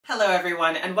Hello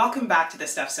everyone, and welcome back to the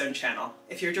Steph Sewn channel.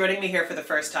 If you're joining me here for the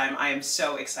first time, I am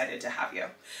so excited to have you.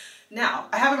 Now,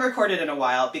 I haven't recorded in a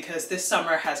while because this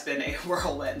summer has been a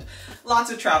whirlwind. Lots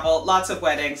of travel, lots of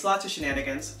weddings, lots of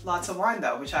shenanigans, lots of wine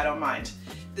though, which I don't mind.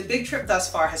 The big trip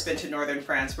thus far has been to northern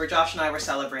France, where Josh and I were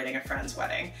celebrating a friend's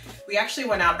wedding. We actually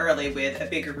went out early with a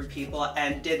big group of people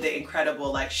and did the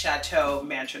incredible chateau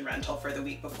mansion rental for the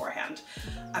week beforehand.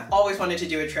 I've always wanted to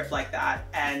do a trip like that,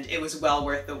 and it was well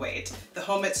worth the wait. The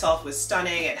home itself was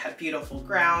stunning, it had beautiful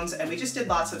grounds, and we just did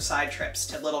lots of side trips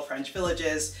to little French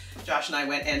villages. Josh and I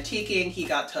went antiquing. He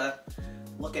got to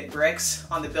look at bricks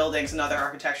on the buildings and other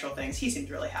architectural things. He seemed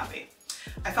really happy.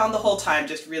 I found the whole time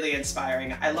just really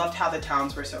inspiring. I loved how the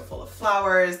towns were so full of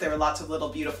flowers. There were lots of little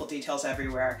beautiful details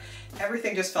everywhere.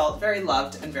 Everything just felt very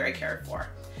loved and very cared for.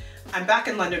 I'm back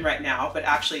in London right now, but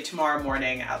actually tomorrow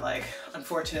morning at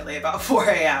unfortunately about 4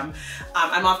 a.m.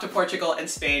 I'm off to Portugal and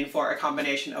Spain for a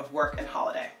combination of work and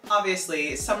holiday.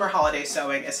 Obviously, summer holiday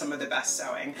sewing is some of the best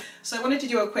sewing, so I wanted to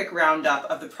do a quick roundup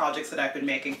of the projects that I've been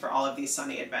making for all of these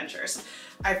sunny adventures.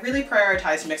 I've really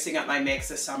prioritized mixing up my makes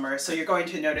this summer, so you're going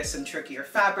to notice some trickier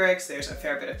fabrics, there's a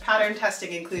fair bit of pattern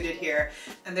testing included here,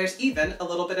 and there's even a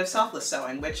little bit of selfless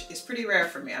sewing, which is pretty rare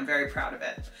for me. I'm very proud of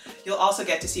it. You'll also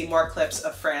get to see more clips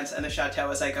of France and the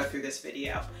chateau as I go through this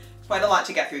video. Quite a lot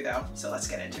to get through though, so let's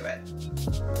get into it.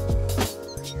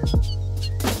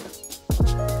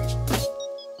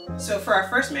 So for our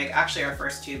first make, actually our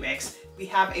first two makes, we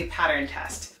have a pattern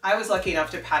test. I was lucky enough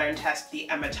to pattern test the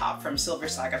Emma top from Silver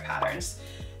Saga Patterns.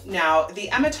 Now, the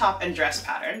Emma top and dress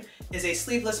pattern is a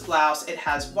sleeveless blouse. It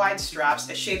has wide straps,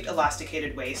 a shaped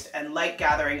elasticated waist, and light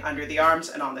gathering under the arms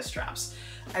and on the straps.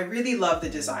 I really love the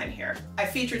design here. I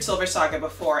featured Silver Saga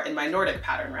before in my Nordic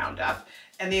pattern roundup,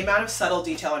 and the amount of subtle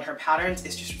detail in her patterns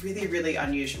is just really, really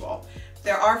unusual.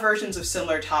 There are versions of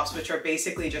similar tops which are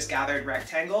basically just gathered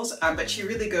rectangles, but she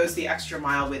really goes the extra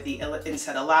mile with the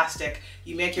inset elastic.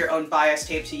 You make your own bias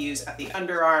tape to use at the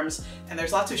underarms, and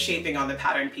there's lots of shaping on the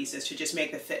pattern pieces to just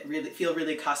make the fit feel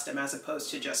really custom as opposed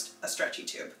to just a stretchy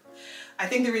tube. I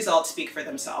think the results speak for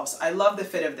themselves. I love the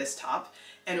fit of this top,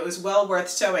 and it was well worth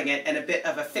sewing it in a bit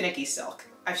of a finicky silk.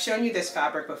 I've shown you this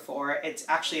fabric before. It's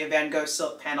actually a Van Gogh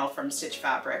silk panel from Stitch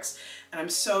Fabrics, and I'm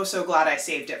so glad I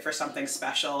saved it for something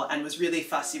special and was really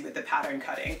fussy with the pattern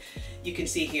cutting. You can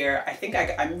see here, I think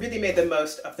I really made the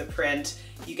most of the print.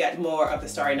 You get more of the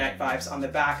Starry Night vibes on the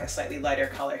back, a slightly lighter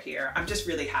color here. I'm just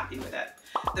really happy with it.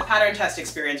 The pattern test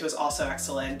experience was also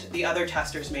excellent. The other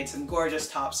testers made some gorgeous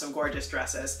tops, some gorgeous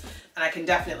dresses, and I can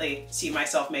definitely see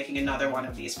myself making another one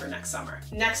of these for next summer.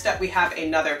 Next up, we have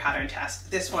another pattern test,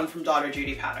 this one from Daughter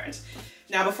Judy Patterns.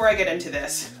 Now, before I get into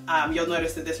this, you'll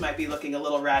notice that this might be looking a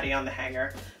little ratty on the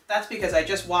hanger. That's because I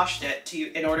just washed it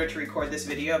in order to record this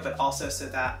video, but also so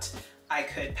that I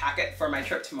could pack it for my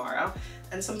trip tomorrow.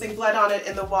 And something bled on it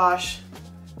in the wash.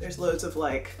 There's loads of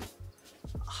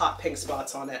hot pink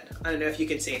spots on it. I don't know if you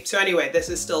can see. So anyway, this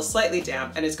is still slightly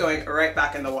damp and it's going right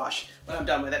back in the wash. When I'm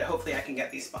done with it, hopefully I can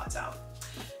get these spots out.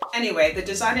 Anyway, the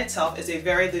design itself is a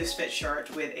very loose fit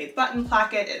shirt with a button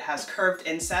placket. It has curved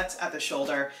insets at the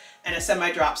shoulder and a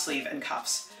semi-drop sleeve and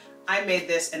cuffs. I made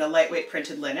this in a lightweight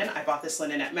printed linen. I bought this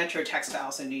linen at Metro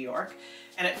Textiles in New York,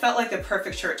 and it felt like the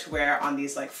perfect shirt to wear on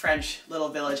these French little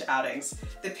village outings.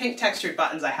 The pink textured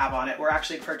buttons I have on it were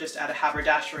actually purchased at a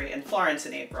haberdashery in Florence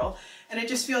in April, and it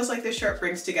just feels like this shirt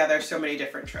brings together so many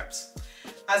different trips.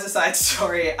 As a side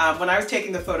story, when I was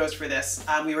taking the photos for this,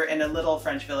 we were in a little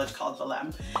French village called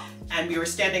Valem, and we were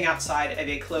standing outside of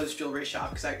a closed jewelry shop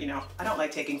because I don't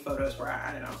like taking photos where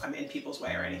I'm in people's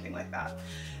way or anything like that.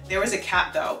 There was a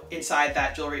cat though inside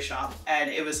that jewelry shop, and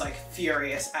it was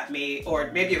furious at me,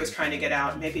 or maybe it was trying to get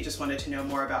out, maybe it just wanted to know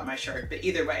more about my shirt, but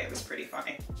either way it was pretty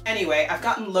funny. Anyway, I've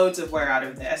gotten loads of wear out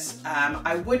of this.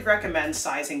 I would recommend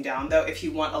sizing down though if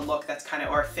you want a look that's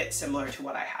or a fit similar to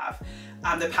what I have.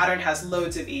 The pattern has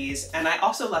loads of ease, and I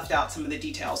also left out some of the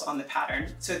details on the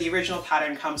pattern. So the original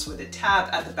pattern comes with a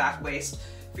tab at the back waist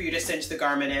for you to cinch the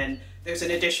garment in. There's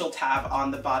an additional tab on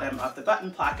the bottom of the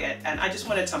button placket, and I just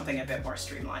wanted something a bit more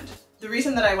streamlined. The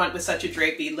reason that I went with such a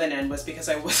drapey linen was because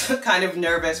I was kind of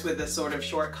nervous with this sort of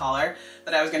short collar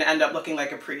that I was going to end up looking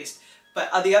like a priest.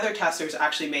 But the other testers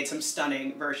actually made some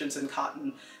stunning versions in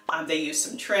cotton. They used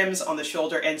some trims on the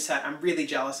shoulder inset. I'm really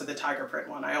jealous of the tiger print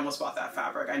one. I almost bought that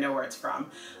fabric. I know where it's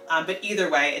from. But either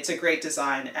way, it's a great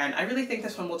design, and I really think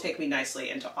this one will take me nicely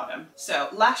into autumn. So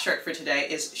last shirt for today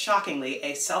is shockingly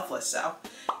a selfless sew.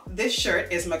 This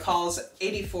shirt is McCall's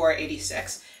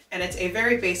 8486, and it's a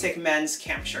very basic men's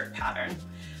camp shirt pattern.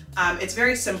 It's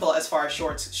very simple as far as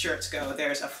shirts go.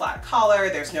 There's a flat collar,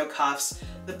 there's no cuffs,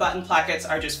 the button plackets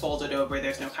are just folded over,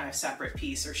 there's no kind of separate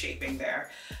piece or shaping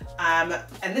there. And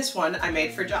this one I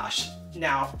made for Josh.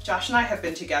 Now, Josh and I have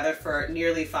been together for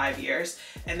nearly 5 years,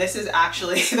 and this is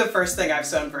actually the first thing I've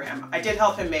sewn for him. I did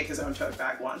help him make his own tote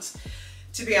bag once.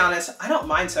 To be honest, I don't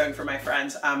mind sewing for my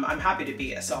friends. I'm happy to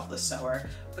be a selfless sewer,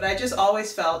 but I just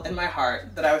always felt in my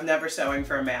heart that I was never sewing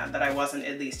for a man that I wasn't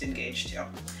at least engaged to.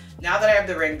 Now that I have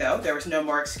the ring though, there was no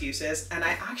more excuses, and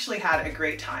I actually had a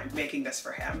great time making this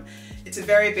for him. It's a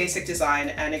very basic design,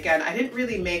 and again, I didn't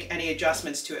really make any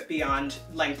adjustments to it beyond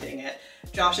lengthening it.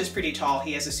 Josh is pretty tall,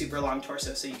 he has a super long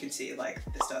torso, so you can see like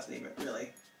this doesn't even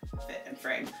really fit and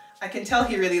frame. I can tell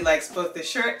he really likes both the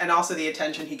shirt and also the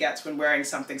attention he gets when wearing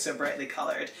something so brightly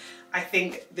colored. I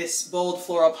think this bold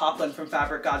floral poplin from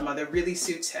Fabric Godmother really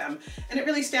suits him, and it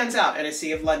really stands out in a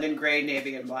sea of London grey,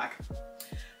 navy, and black.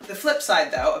 The flip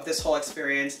side though of this whole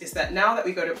experience is that now that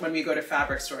when we go to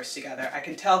fabric stores together, I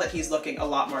can tell that he's looking a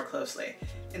lot more closely.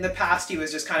 In the past, he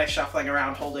was just kind of shuffling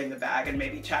around holding the bag and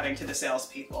maybe chatting to the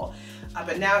salespeople.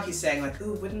 But now he's saying like,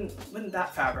 ooh, wouldn't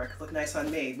that fabric look nice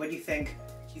on me? What do you think?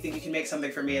 Do you think you can make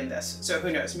something for me in this? So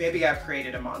who knows, maybe I've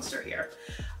created a monster here.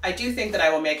 I do think that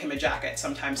I will make him a jacket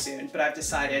sometime soon, but I've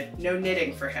decided no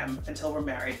knitting for him until we're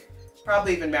married.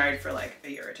 Probably even married for like a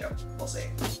year or two, we'll see.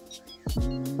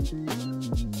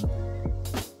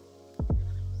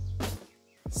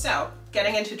 So,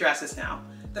 getting into dresses now.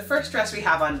 The first dress we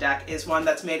have on deck is one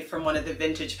that's made from one of the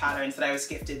vintage patterns that I was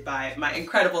gifted by my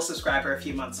incredible subscriber a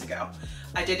few months ago.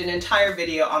 I did an entire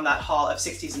video on that haul of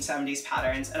 60s and 70s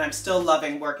patterns, and I'm still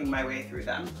loving working my way through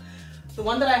them. The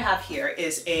one that I have here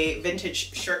is a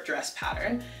vintage shirt dress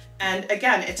pattern, and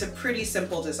again, it's a pretty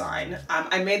simple design.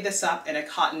 I made this up in a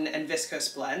cotton and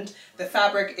viscose blend. The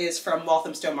fabric is from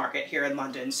Walthamstow Market here in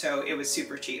London, so it was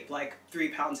super cheap, like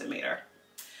 £3 a meter.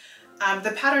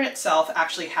 The pattern itself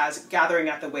actually has gathering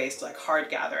at the waist, like hard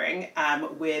gathering,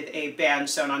 with a band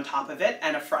sewn on top of it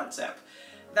and a front zip.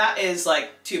 That is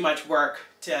like too much work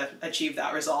to achieve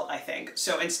that result, I think.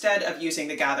 So instead of using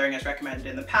the gathering as recommended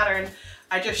in the pattern,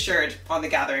 I just shirred on the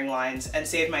gathering lines and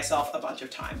saved myself a bunch of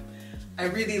time. I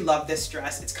really love this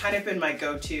dress. It's kind of been my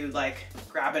go-to like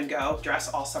grab and go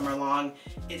dress all summer long.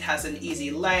 It has an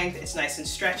easy length, it's nice and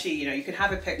stretchy, you know, you can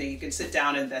have a picnic, you can sit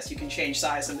down in this, you can change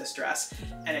size in this dress,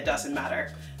 and it doesn't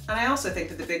matter. And I also think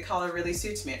that the big collar really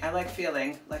suits me. I like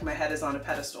feeling like my head is on a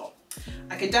pedestal.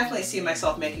 I can definitely see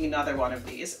myself making another one of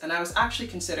these, and I was actually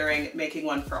considering making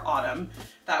one for autumn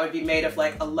that would be made of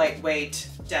like a lightweight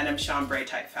denim chambray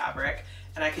type fabric,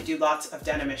 and I could do lots of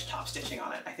denimish top stitching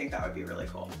on it. I think that would be really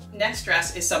cool. Next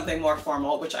dress is something more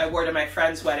formal, which I wore to my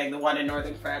friend's wedding, the one in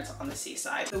northern France on the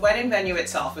seaside. The wedding venue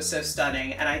itself was so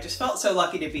stunning, and I just felt so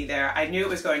lucky to be there. I knew it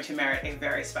was going to merit a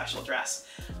very special dress.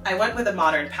 I went with a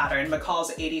modern pattern,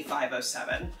 McCall's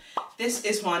 8507. This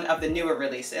is one of the newer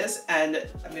releases, and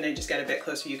I'm gonna just get a bit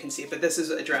closer so you can see, but this is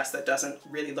a dress that doesn't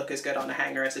really look as good on a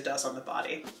hanger as it does on the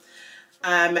body.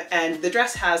 And the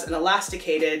dress has an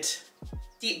elasticated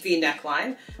deep V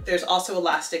neckline. There's also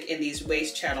elastic in these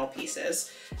waist channel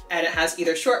pieces, and it has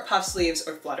either short puff sleeves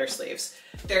or flutter sleeves.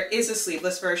 There is a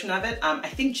sleeveless version of it. I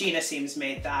think Gina Seams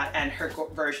made that, and her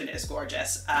version is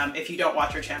gorgeous. If you don't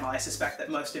watch her channel, I suspect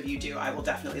that most of you do. I will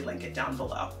definitely link it down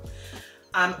below.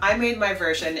 I made my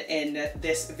version in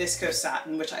this viscose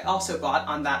satin, which I also bought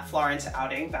on that Florence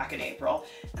outing back in April,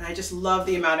 and I just love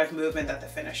the amount of movement that the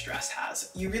finished dress has.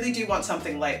 You really do want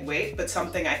something lightweight, but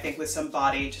something I think with some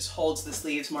body just holds the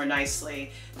sleeves more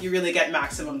nicely. You really get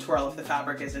maximum twirl if the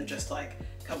fabric isn't just like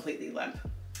completely limp.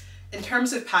 In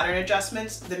terms of pattern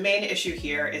adjustments, the main issue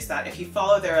here is that if you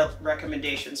follow their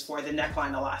recommendations for the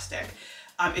neckline elastic,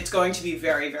 it's going to be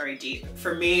very, very deep.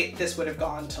 For me, this would have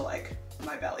gone to like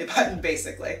my belly button,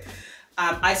 basically.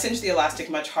 I cinched the elastic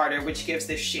much harder, which gives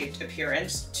this shaped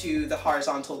appearance to the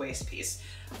horizontal waist piece.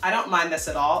 I don't mind this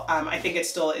at all. I think it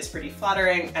still is pretty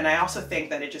flattering, and I also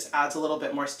think that it just adds a little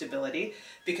bit more stability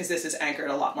because this is anchored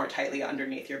a lot more tightly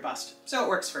underneath your bust, so it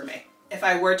works for me. If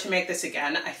I were to make this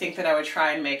again, I think that I would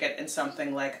try and make it in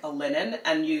something like a linen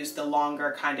and use the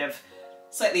longer kind of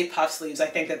slightly puff sleeves. I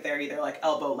think that they're either like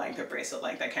elbow length or bracelet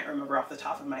length. I can't remember off the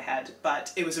top of my head,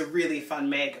 but it was a really fun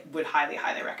make. Would highly,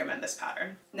 highly recommend this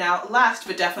pattern. Now, last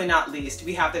but definitely not least,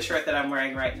 we have the shirt that I'm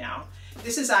wearing right now.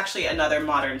 This is actually another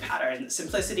modern pattern,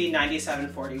 Simplicity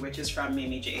 9740, which is from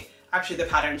Mimi G. Actually, the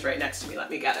pattern's right next to me. Let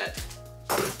me get it.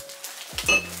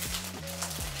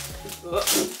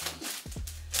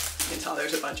 You can tell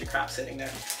there's a bunch of crap sitting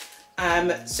there.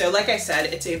 So like I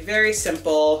said, it's a very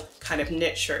simple kind of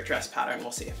knit shirt dress pattern.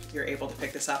 We'll see if you're able to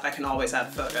pick this up. I can always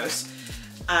add photos.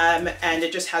 And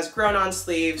it just has grown on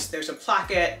sleeves. There's a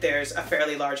placket, there's a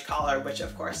fairly large collar, which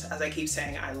of course, as I keep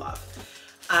saying, I love.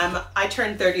 I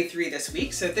turned 33 this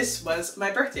week, so this was my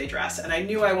birthday dress, and I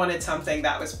knew I wanted something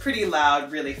that was pretty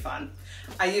loud, really fun.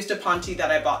 I used a ponte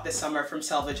that I bought this summer from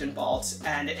Selvage and Bolt,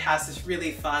 and it has this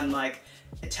really fun, like,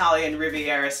 Italian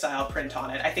Riviera style print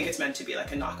on it. I think it's meant to be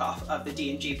like a knockoff of the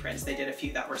D&G prints. They did a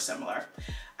few that were similar.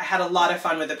 I had a lot of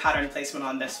fun with the pattern placement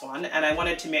on this one, and I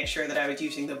wanted to make sure that I was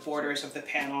using the borders of the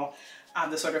panel,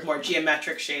 the sort of more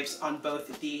geometric shapes on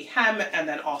both the hem and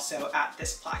then also at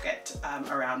this placket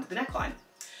around the neckline.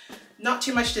 Not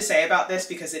too much to say about this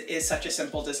because it is such a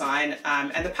simple design,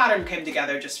 and the pattern came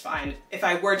together just fine. If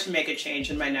I were to make a change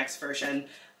in my next version,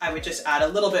 I would just add a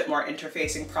little bit more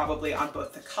interfacing probably on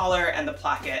both the collar and the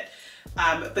placket.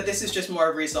 But this is just more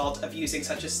a result of using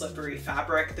such a slippery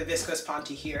fabric. The viscose ponte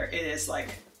here, it is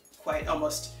like quite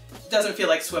almost, doesn't feel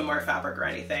like swimwear fabric or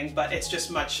anything, but it's just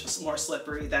much more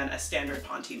slippery than a standard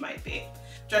ponte might be.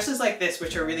 Dresses like this,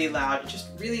 which are really loud, just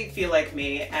really feel like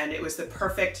me, and it was the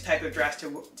perfect type of dress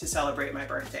to celebrate my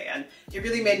birthday, and it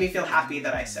really made me feel happy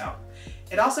that I sew.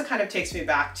 It also kind of takes me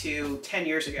back to 10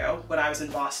 years ago when I was in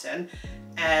Boston,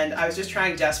 and I was just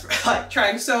trying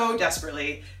so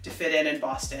desperately to fit in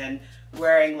Boston,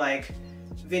 wearing like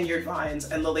vineyard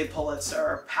vines and lily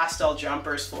pulitzer, pastel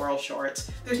jumpers, floral shorts.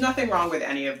 There's nothing wrong with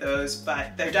any of those,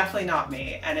 but they're definitely not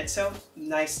me. And it's so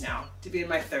nice now to be in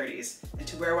my 30s and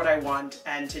to wear what I want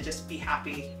and to just be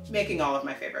happy making all of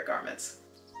my favorite garments.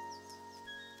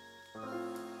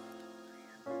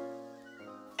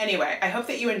 Anyway, I hope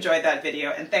that you enjoyed that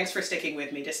video, and thanks for sticking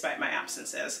with me despite my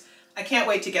absences. I can't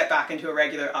wait to get back into a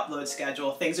regular upload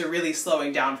schedule. Things are really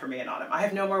slowing down for me in autumn. I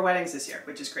have no more weddings this year,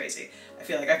 which is crazy. I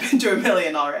feel like I've been to a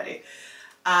million already.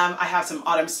 I have some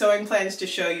autumn sewing plans to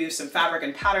show you, some fabric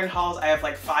and pattern hauls. I have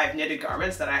like 5 knitted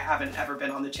garments that I haven't ever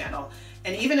been on the channel,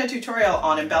 and even a tutorial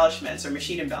on embellishments or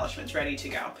machine embellishments ready to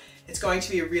go. It's going to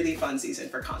be a really fun season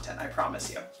for content, I promise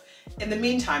you. In the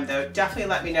meantime though, definitely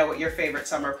let me know what your favorite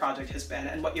summer project has been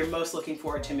and what you're most looking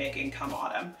forward to making come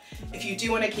autumn. If you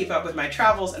do want to keep up with my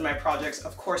travels and my projects,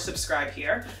 of course subscribe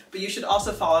here, but you should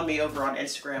also follow me over on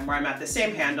Instagram where I'm at the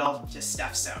same handle, just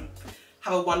Steph Sewn.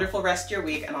 Have a wonderful rest of your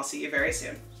week, and I'll see you very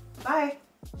soon. Bye!